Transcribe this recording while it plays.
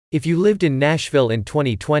If you lived in Nashville in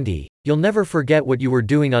 2020, you'll never forget what you were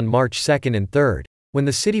doing on March 2nd and 3rd, when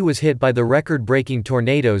the city was hit by the record-breaking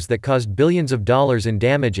tornadoes that caused billions of dollars in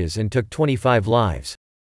damages and took 25 lives.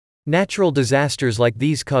 Natural disasters like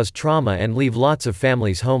these cause trauma and leave lots of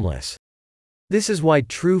families homeless. This is why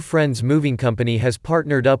True Friends Moving Company has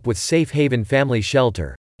partnered up with Safe Haven Family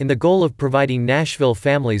Shelter, in the goal of providing Nashville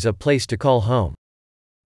families a place to call home.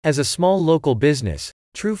 As a small local business,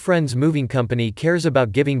 True Friends Moving Company cares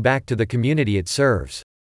about giving back to the community it serves.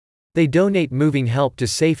 They donate moving help to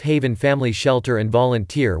Safe Haven Family Shelter and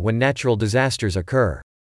volunteer when natural disasters occur.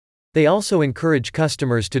 They also encourage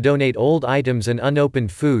customers to donate old items and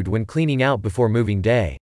unopened food when cleaning out before moving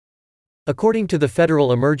day. According to the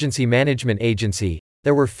Federal Emergency Management Agency,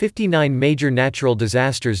 there were 59 major natural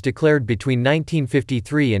disasters declared between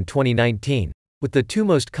 1953 and 2019, with the two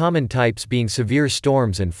most common types being severe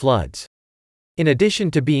storms and floods. In addition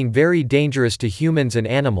to being very dangerous to humans and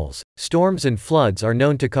animals, storms and floods are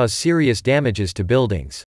known to cause serious damages to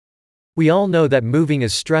buildings. We all know that moving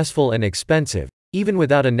is stressful and expensive, even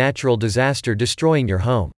without a natural disaster destroying your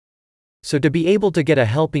home. So to be able to get a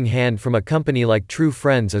helping hand from a company like True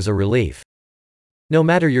Friends is a relief. No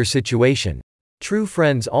matter your situation, True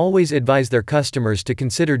Friends always advise their customers to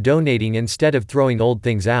consider donating instead of throwing old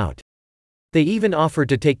things out. They even offer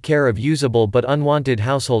to take care of usable but unwanted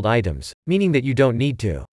household items, meaning that you don't need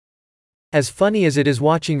to. As funny as it is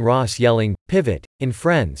watching Ross yelling, "Pivot," in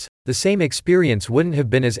Friends, the same experience wouldn't have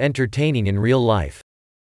been as entertaining in real life.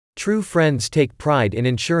 True Friends take pride in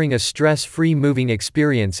ensuring a stress-free moving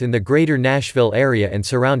experience in the greater Nashville area and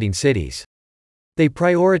surrounding cities. They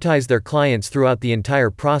prioritize their clients throughout the entire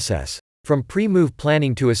process, from pre-move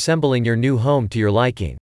planning to assembling your new home to your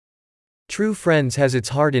liking. True Friends has its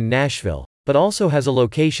heart in Nashville, but also has a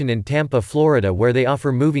location in Tampa, Florida where they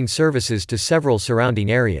offer moving services to several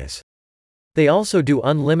surrounding areas. They also do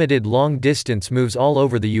unlimited long-distance moves all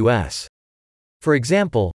over the U.S. For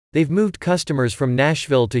example, they've moved customers from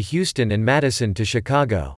Nashville to Houston and Madison to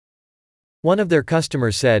Chicago. One of their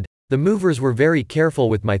customers said, "The movers were very careful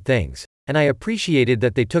with my things, and I appreciated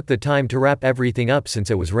that they took the time to wrap everything up since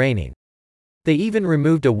it was raining. They even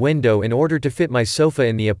removed a window in order to fit my sofa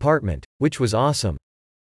in the apartment, which was awesome.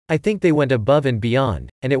 I think they went above and beyond,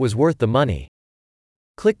 and it was worth the money."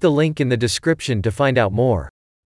 Click the link in the description to find out more.